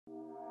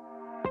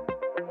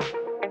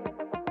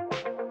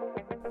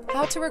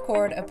How to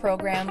record a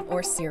program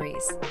or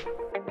series.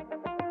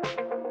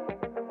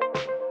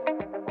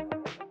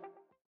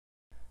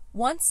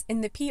 Once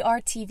in the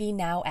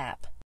prtvNow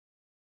app,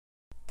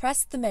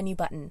 press the menu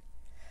button.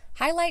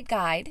 Highlight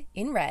Guide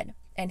in red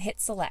and hit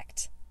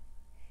Select.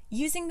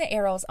 Using the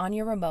arrows on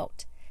your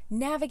remote,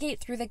 navigate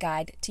through the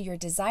guide to your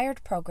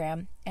desired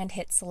program and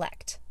hit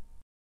Select.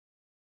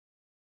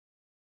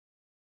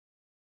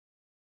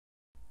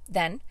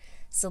 Then,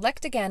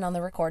 select again on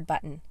the Record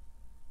button.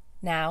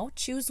 Now,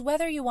 choose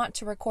whether you want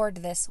to record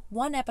this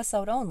one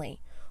episode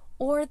only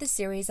or the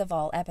series of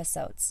all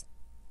episodes.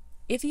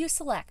 If you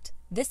select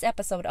this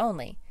episode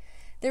only,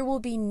 there will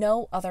be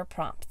no other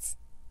prompts.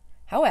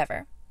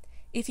 However,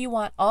 if you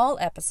want all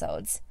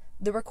episodes,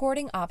 the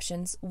recording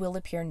options will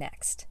appear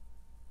next.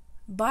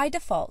 By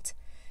default,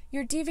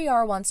 your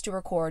DVR wants to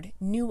record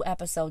new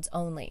episodes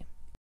only.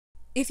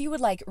 If you would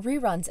like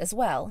reruns as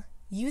well,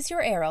 use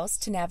your arrows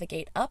to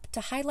navigate up to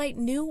highlight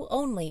New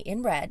Only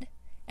in red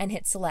and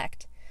hit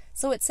Select,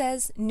 so it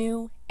says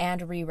New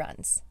and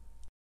Reruns.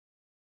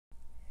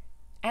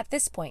 At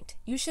this point,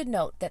 you should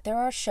note that there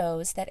are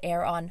shows that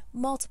air on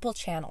multiple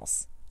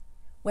channels.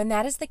 When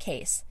that is the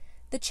case,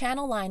 the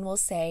channel line will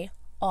say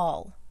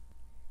All.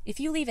 If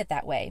you leave it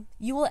that way,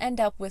 you will end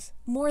up with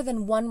more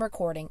than one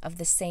recording of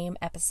the same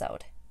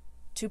episode.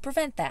 To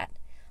prevent that,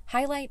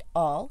 highlight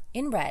All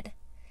in red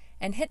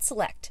and hit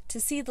Select to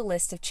see the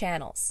list of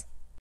channels.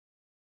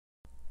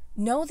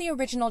 Know the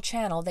original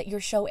channel that your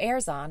show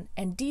airs on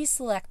and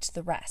deselect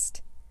the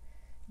rest.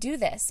 Do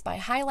this by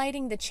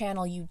highlighting the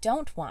channel you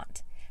don't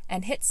want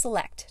and hit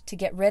Select to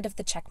get rid of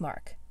the check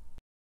mark.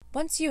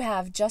 Once you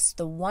have just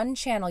the one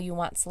channel you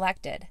want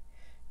selected,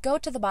 go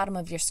to the bottom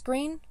of your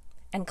screen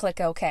and click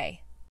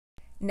OK.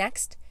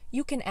 Next,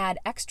 you can add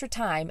extra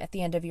time at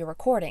the end of your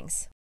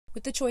recordings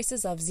with the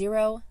choices of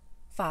 0,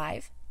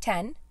 5,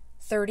 10,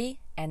 30,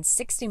 and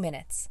 60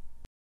 minutes.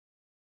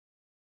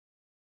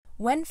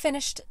 When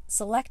finished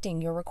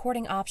selecting your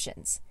recording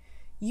options,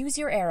 use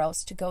your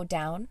arrows to go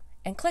down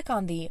and click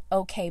on the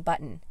OK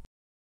button.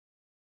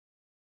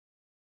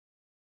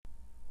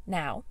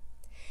 Now,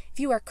 if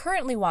you are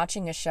currently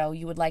watching a show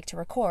you would like to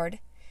record,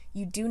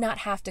 you do not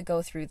have to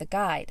go through the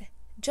guide.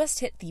 Just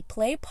hit the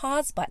Play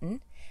Pause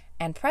button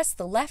and press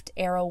the left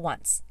arrow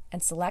once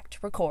and select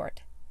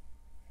Record.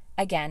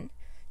 Again,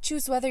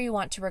 choose whether you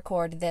want to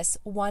record this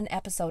one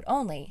episode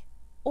only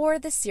or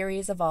the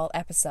series of all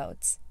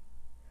episodes.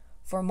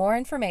 For more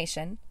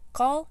information,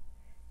 call,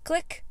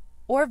 click,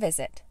 or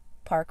visit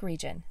Park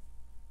Region.